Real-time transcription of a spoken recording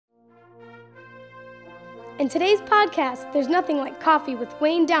In today's podcast, there's nothing like coffee with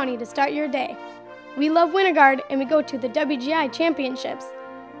Wayne Downey to start your day. We love Winter Guard and we go to the WGI Championships.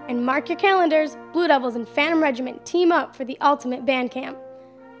 And mark your calendars, Blue Devils and Phantom Regiment team up for the ultimate band camp.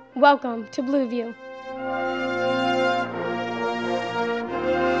 Welcome to BlueView.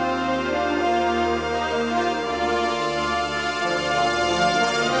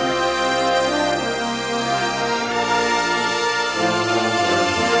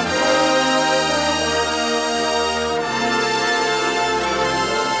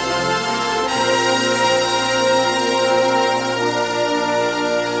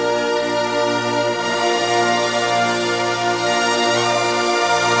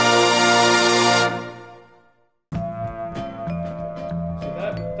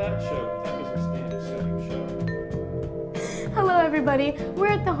 Hello everybody, we're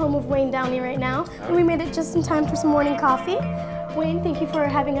at the home of Wayne Downey right now, and we made it just in time for some morning coffee. Wayne, thank you for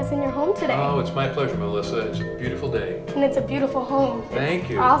having us in your home today. Oh, it's my pleasure, Melissa. It's a beautiful day. And it's a beautiful home. Thank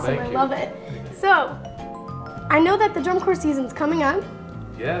you. Awesome, Thank I you. love it. So, I know that the drum corps season's coming up.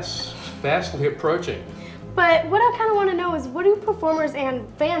 Yes, fastly approaching. But what I kind of want to know is, what do performers and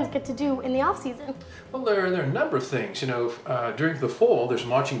fans get to do in the off-season? Well, there are a number of things. You know, during the fall, there's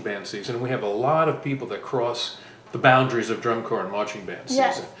marching band season, and we have a lot of people that cross the boundaries of drum corps and marching band season.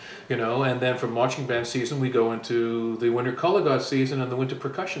 Yes. You know, and then from marching band season, we go into the winter color guard season and the winter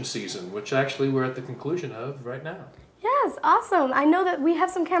percussion season, which actually we're at the conclusion of right now. Yes, awesome. I know that we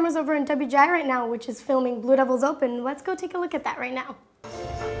have some cameras over in WGI right now, which is filming Blue Devils Open. Let's go take a look at that right now.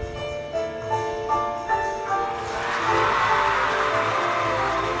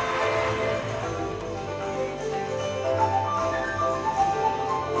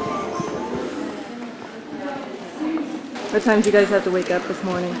 What time did you guys have to wake up this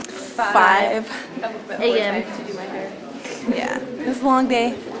morning? 5 a.m. to do my hair. Yeah, it was a long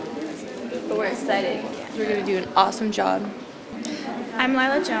day. But we're excited. We're going to do an awesome job. I'm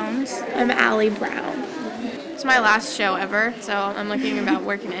Lila Jones. I'm Allie Brown. It's my last show ever, so I'm looking about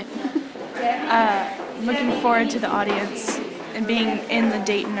working it. Looking forward to the audience and being in the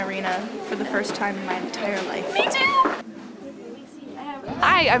Dayton Arena for the first time in my entire life. Me too!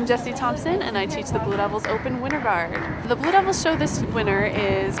 Hi, I'm Jessie Thompson, and I teach the Blue Devils Open Winter Guard. The Blue Devils show this winter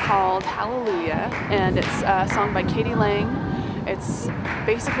is called Hallelujah, and it's sung by Katie Lang. It's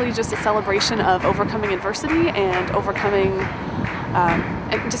basically just a celebration of overcoming adversity and overcoming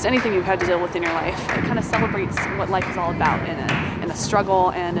just anything you've had to deal with in your life. It kind of celebrates what life is all about in a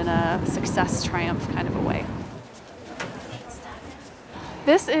struggle and in a success triumph kind of a way.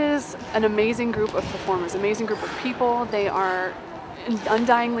 This is an amazing group of performers, amazing group of people. They are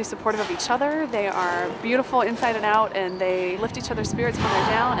undyingly supportive of each other. They are beautiful inside and out, and they lift each other's spirits when they're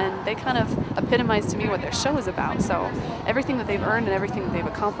down, and they kind of epitomize to me what their show is about. So everything that they've earned and everything that they've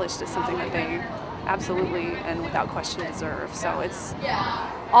accomplished is something that they absolutely and without question deserve. So it's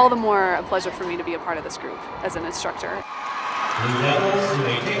all the more a pleasure for me to be a part of this group as an instructor. Blue Devils, you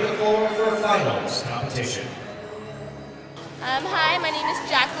may take the floor for finals competition. Hi, my name is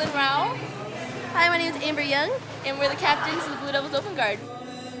Jacqueline Rao. Hi, my name is Amber Young, and we're the captains of the Blue Devils Open Guard.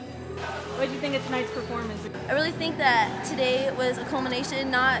 What did you think of tonight's performance? I really think that today was a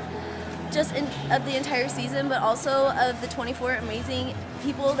culmination not just of the entire season, but also of the 24 amazing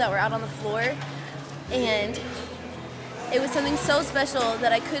people that were out on the floor. And it was something so special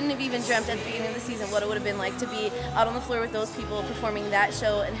that I couldn't have even dreamt at the beginning of the season what it would have been like to be out on the floor with those people performing that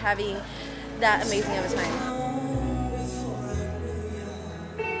show and having that amazing of a time.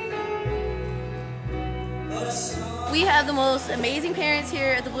 We have the most amazing parents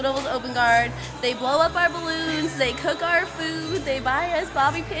here at the Blue Devils Open Guard. They blow up our balloons, they cook our food, they buy us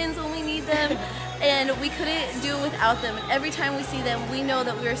bobby pins when we need them, and we couldn't do it without them. And every time we see them, we know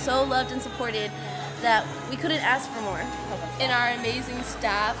that we are so loved and supported that we couldn't ask for more. And our amazing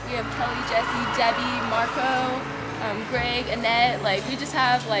staff, we have Kelly, Jesse, Debbie, Marco, Greg, Annette. Like, we just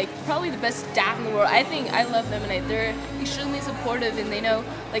have like probably the best staff in the world. I think I love them, and they're extremely supportive, and they know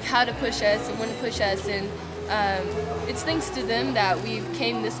like how to push us and when to push us, and it's thanks to them that we've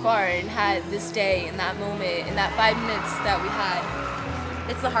came this far and had this day and that moment and that 5 minutes that we had.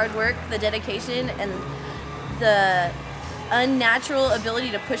 It's the hard work, the dedication, and the unnatural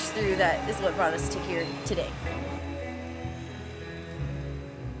ability to push through that is what brought us to here today.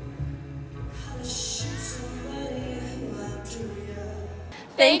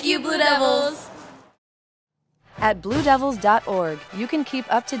 Thank you, Blue Devils! At BlueDevils.org, you can keep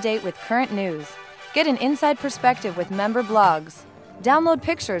up to date with current news, get an inside perspective with member blogs, download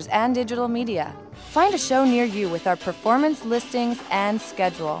pictures and digital media, find a show near you with our performance listings and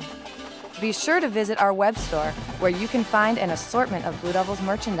schedule. Be sure to visit our web store, where you can find an assortment of Blue Devils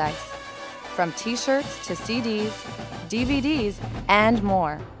merchandise. from t-shirts to CDs, DVDs, and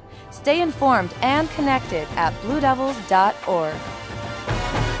more. Stay informed and connected at BlueDevils.org.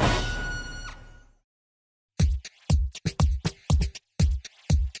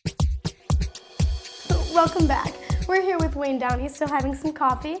 Welcome back. We're here with Wayne Downey, still having some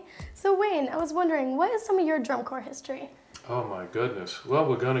coffee. So Wayne, I was wondering, what is some of your drum corps history? Oh my goodness. Well,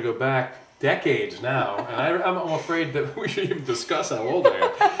 we're going to go back decades now, and I'm afraid that we should even discuss how old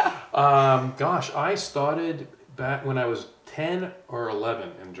I am. Gosh, I started back when I was 10 or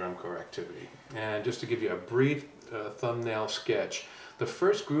 11 in drum corps activity. And just to give you a brief thumbnail sketch, the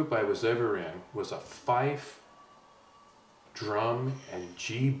first group I was ever in was a fife, drum, and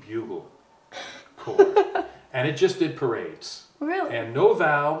G bugle corps. And it just did parades. Really? And no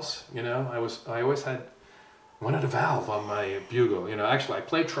valves, you know. I always wanted a valve on my bugle. You know, actually I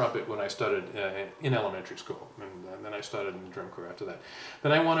played trumpet when I started in elementary school, and then I started in the drum corps after that.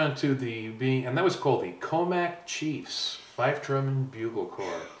 Then I went on to and that was called the Comac Chiefs, Fife, Drum, and Bugle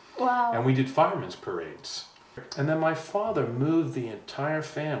Corps. Wow. And we did firemen's parades. And then my father moved the entire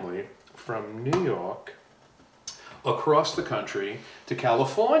family from New York across the country to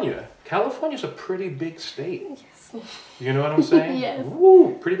California. California's a pretty big state. Yes. You know what I'm saying? Yes.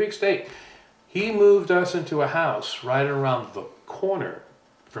 Woo, pretty big state. He moved us into a house right around the corner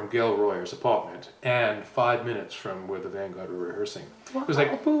from Gail Royer's apartment and 5 minutes from where the Vanguard were rehearsing. Wow. It was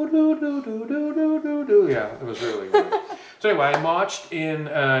like, boo doo doo doo doo doo doo doo. Yeah, it was really good. So anyway, I marched in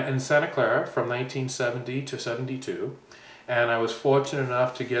Santa Clara from 1970 to 72. And I was fortunate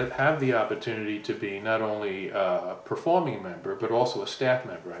enough to have the opportunity to be not only a performing member, but also a staff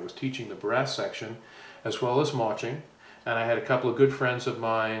member. I was teaching the brass section as well as marching. And I had a couple of good friends of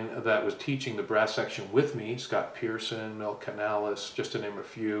mine that was teaching the brass section with me, Scott Pearson, Mel Canales, just to name a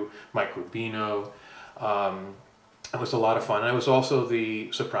few, Mike Rubino. It was a lot of fun. I was also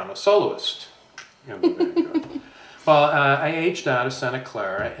the soprano soloist in the Vanguard. Well, I aged out of Santa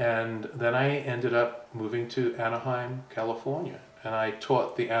Clara, and then I ended up moving to Anaheim, California. And I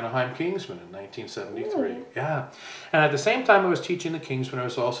taught the Anaheim Kingsmen in 1973. Really? Yeah. And at the same time I was teaching the Kingsmen, I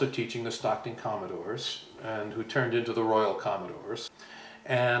was also teaching the Stockton Commodores, and who turned into the Royal Commodores.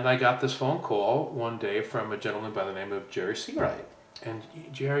 And I got this phone call one day from a gentleman by the name of Jerry Seawright. And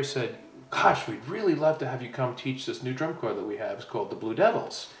Jerry said, gosh, we'd really love to have you come teach this new drum corps that we have. It's called the Blue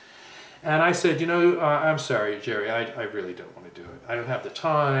Devils. And I said, you know, I'm sorry, Jerry, I really don't want to do it. I don't have the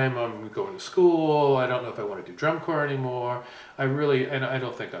time, I'm going to school, I don't know if I want to do drum corps anymore. And I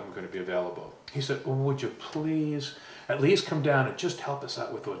don't think I'm going to be available. He said, well, would you please at least come down and just help us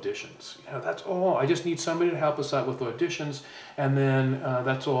out with auditions? You know, that's all. I just need somebody to help us out with auditions, and then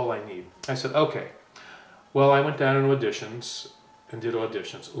that's all I need. I said, okay. Well, I went down and did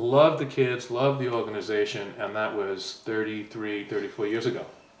auditions. Loved the kids, loved the organization, and that was 33, 34 years ago.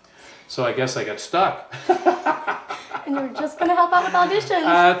 So I guess I got stuck. And you were just going to help out with auditions.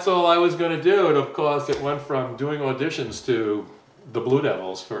 That's all I was going to do. And of course, it went from doing auditions to the Blue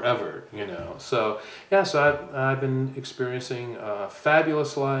Devils forever, you know. So, yeah, so I've been experiencing a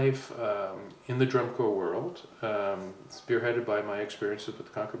fabulous life in the drum corps world, spearheaded by my experiences with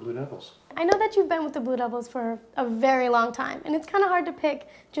the Concord Blue Devils. I know that you've been with the Blue Devils for a very long time, and it's kind of hard to pick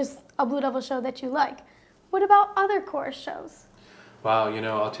just a Blue Devil show that you like. What about other chorus shows? Wow, you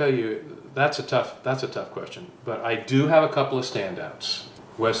know, I'll tell you, that's a tough question. But I do have a couple of standouts.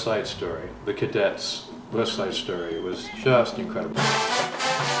 West Side Story, the Cadets, West Side Story was just incredible.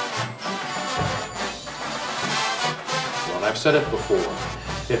 Well, and I've said it before,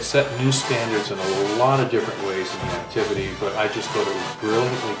 it set new standards in a lot of different ways in the activity, but I just thought it was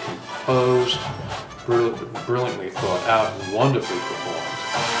brilliantly composed, brilliantly thought out, and wonderfully performed.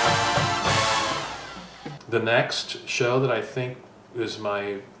 The next show that I think is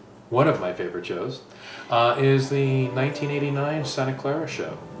one of my favorite shows, is the 1989 Santa Clara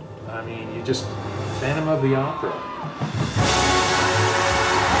show. I mean, Phantom of the Opera.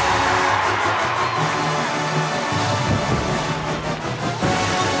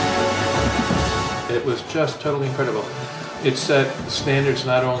 It was just totally incredible. It set standards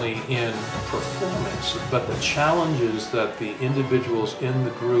not only in performance, but the challenges that the individuals in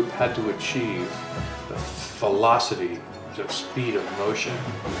the group had to achieve, the velocity, the speed of motion,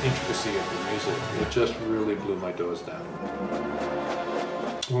 the intricacy of the music. It just really blew my doors down.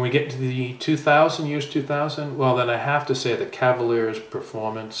 When we get to the years 2000, well, then I have to say the Cavaliers'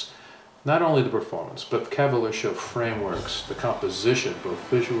 performance, not only the performance, but the Cavalier show frameworks, the composition, both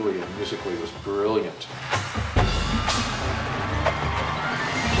visually and musically, was brilliant.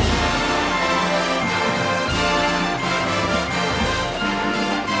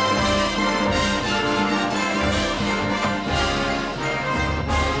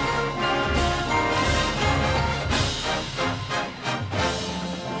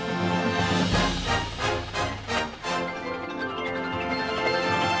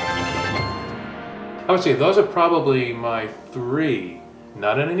 I would say those are probably my three,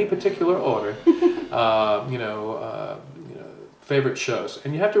 not in any particular order, favorite shows.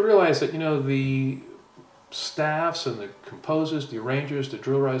 And you have to realize that, the staffs and the composers, the arrangers, the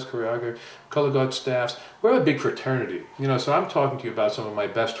drill writers, choreographers, color guard staffs, we're a big fraternity. So I'm talking to you about some of my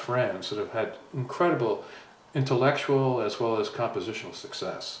best friends that have had incredible intellectual as well as compositional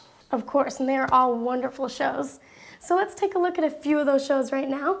success. Of course, and they are all wonderful shows. So let's take a look at a few of those shows right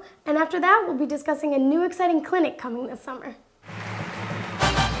now, and after that we'll be discussing a new exciting clinic coming this summer.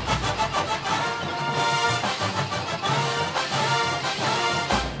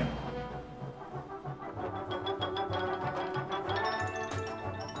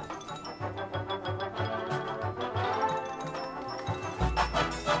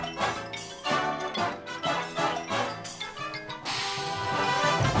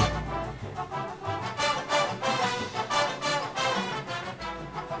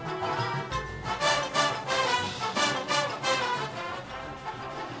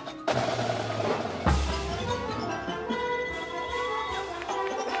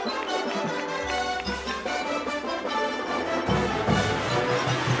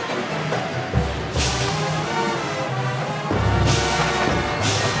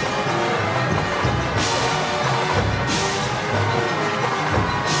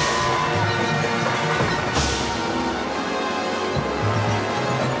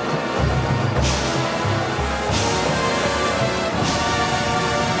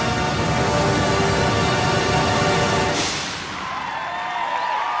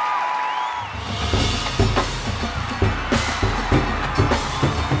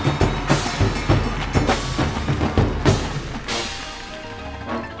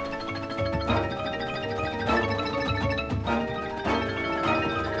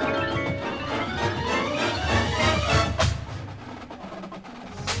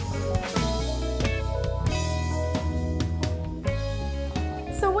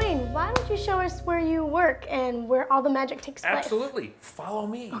 Why don't you show us where you work and where all the magic takes place? Absolutely. Follow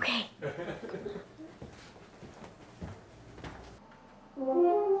me. Okay. The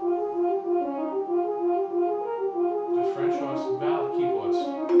French horse, ballad keyboards.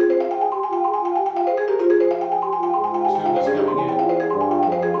 Tune is coming in.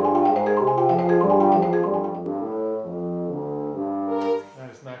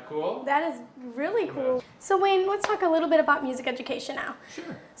 Isn't that cool? That is really cool. So Wayne, let's talk a little bit about music education now. Sure.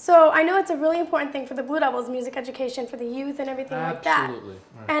 So I know it's a really important thing for the Blue Devils, music education for the youth and everything like that. Absolutely.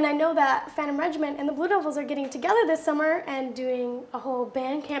 Right. And I know that Phantom Regiment and the Blue Devils are getting together this summer and doing a whole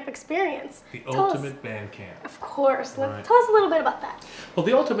band camp experience. The ultimate band camp. Of course. Right. Tell us a little bit about that. Well,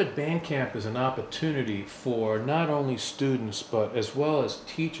 the Ultimate Band Camp is an opportunity for not only students but as well as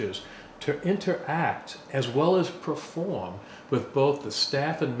teachers to interact as well as perform with both the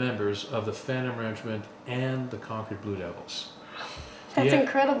staff and members of the Phantom Regiment and the Concord Blue Devils. That's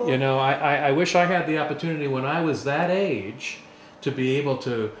incredible. You know, I wish I had the opportunity when I was that age to be able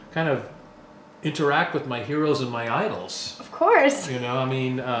to kind of interact with my heroes and my idols. Of course. You know, I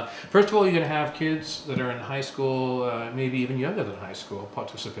mean, first of all, you're going to have kids that are in high school, maybe even younger than high school,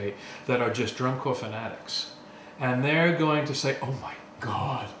 participate, that are just drum corps fanatics. And they're going to say, oh my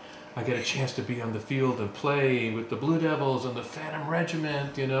God, I get a chance to be on the field and play with the Blue Devils and the Phantom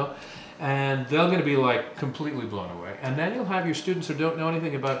Regiment, you know. And they're going to be like completely blown away. And then you'll have your students who don't know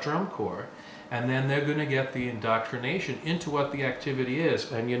anything about drum corps, and then they're going to get the indoctrination into what the activity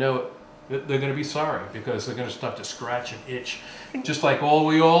is. And you know, they're going to be sorry because they're going to start to scratch and itch, just like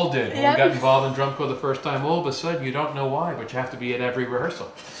we all did when we got involved in drum corps the first time. All of a sudden, you don't know why, but you have to be at every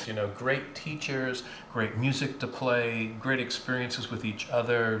rehearsal. You know, great teachers, great music to play, great experiences with each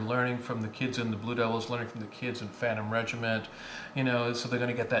other, learning from the kids in the Blue Devils, learning from the kids in Phantom Regiment. You know, so they're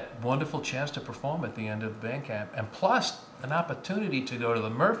going to get that wonderful chance to perform at the end of the band camp, and plus an opportunity to go to the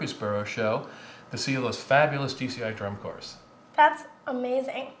Murfreesboro show to see those fabulous DCI drum corps. That's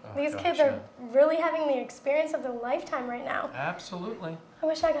amazing. These kids are really having the experience of their lifetime right now. Absolutely. I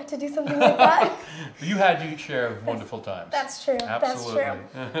wish I got to do something like that. You had your share of wonderful times. That's true. Absolutely.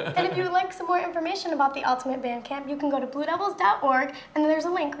 That's true. And if you would like some more information about the Ultimate Band Camp, you can go to bluedevils.org, and there's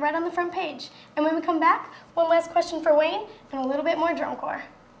a link right on the front page. And when we come back, one last question for Wayne and a little bit more drum corps.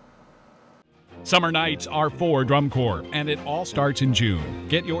 Summer nights are for drum corps, and it all starts in June.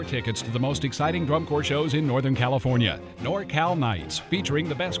 Get your tickets to the most exciting drum corps shows in Northern California. NorCal Nights, featuring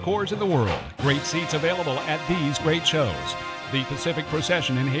the best corps in the world. Great seats available at these great shows. The Pacific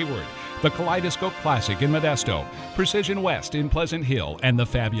Procession in Hayward, the Kaleidoscope Classic in Modesto, Precision West in Pleasant Hill, and the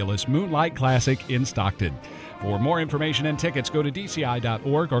fabulous Moonlight Classic in Stockton. For more information and tickets, go to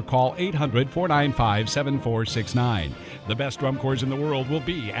dci.org or call 800-495-7469. The best drum corps in the world will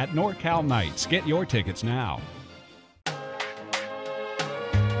be at NorCal Nights. Get your tickets now.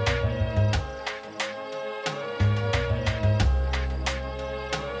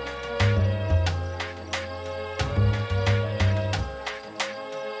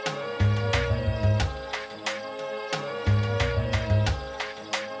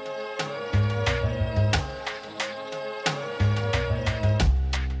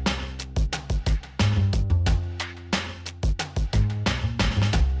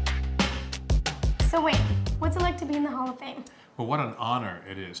 So wait, what's it like to be in the Hall of Fame? Well, what an honor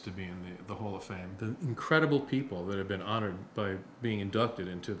it is to be in the Hall of Fame. The incredible people that have been honored by being inducted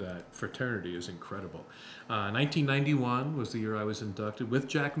into that fraternity is incredible. 1991 was the year I was inducted, with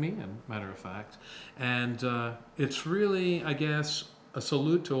Jack Meehan, matter of fact. And it's really, I guess, a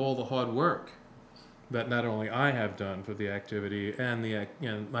salute to all the hard work that not only I have done for the activity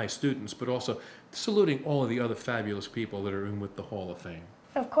and my students, but also saluting all of the other fabulous people that are in with the Hall of Fame.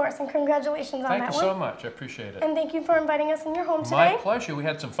 Of course, and congratulations on that one. Thank you so much. I appreciate it. And thank you for inviting us in your home today. My pleasure. We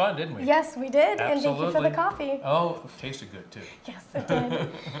had some fun, didn't we? Yes, we did. Absolutely. And thank you for the coffee. Oh, it tasted good, too. Yes, it did.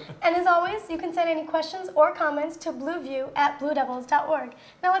 And as always, you can send any questions or comments to BlueView@BlueDevils.org.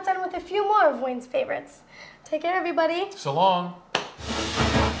 Now let's end with a few more of Wayne's favorites. Take care, everybody. So long.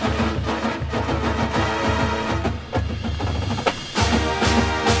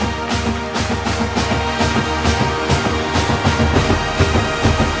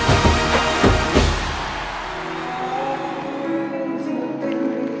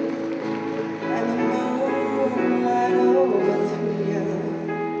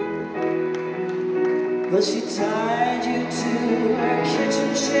 But she tied you to her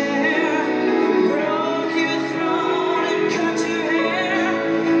kitchen chair.